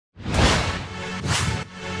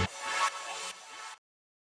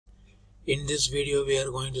In this video, we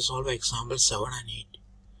are going to solve example 7 and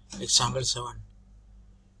 8. Example 7.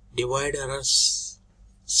 Divide errors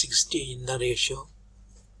 60 in the ratio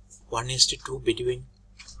 1:2 between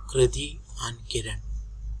Kriti and Kiran.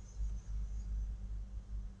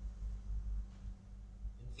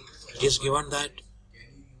 It is given that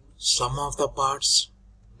sum of the parts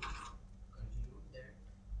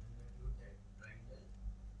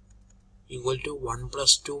equal to 1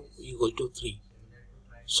 plus 2 equal to 3.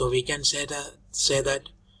 So we can say that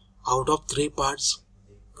out of 3 parts,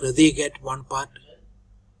 Kriti get 1 part,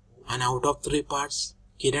 and out of 3 parts,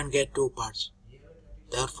 Kiran get 2 parts.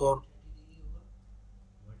 Therefore,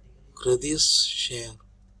 Kriti's share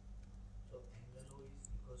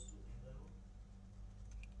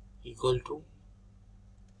equal to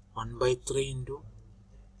 1 by 3 into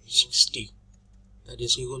 60, that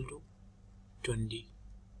is equal to 20.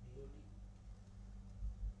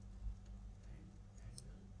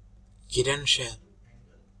 Kiran share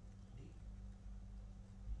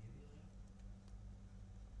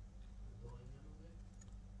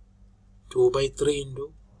two by 3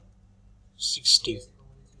 into 60,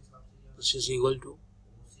 this is equal to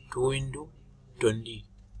 2 into 20,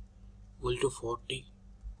 equal to 40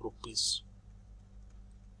 rupees.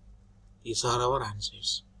 These are our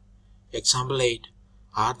answers. Example 8.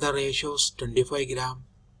 Are the ratios 25 gram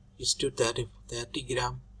is to 30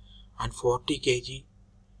 gram and 40 kg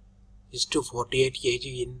is to 48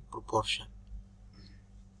 kg in proportion?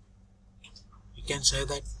 We can say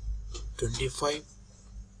that 25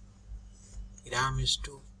 gram is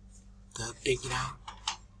to 30 gram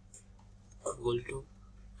equal to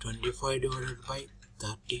 25 divided by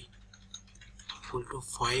 30 equal to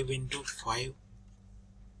 5 into 5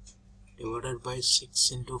 divided by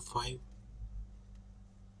 6 into 5,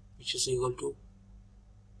 which is equal to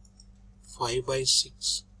 5 by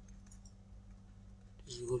 6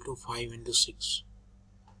 is equal to 5 into 6.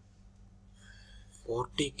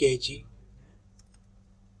 40 kg,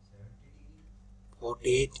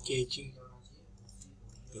 48 kg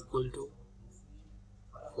equal to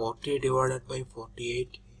 40 divided by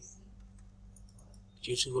 48, which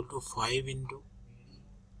is equal to 5 into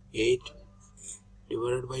 8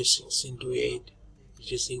 divided by 6 into 8,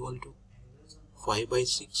 which is equal to 5 by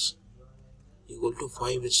 6 equal to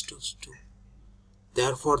 5:2.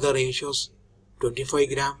 Therefore, the ratios 25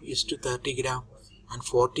 gram is to 30 gram and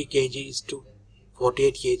 40 kg is to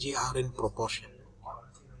 48 kg are in proportion.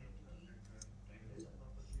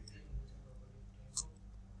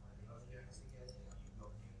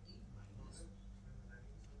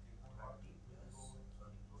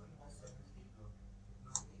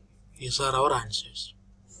 These are our answers.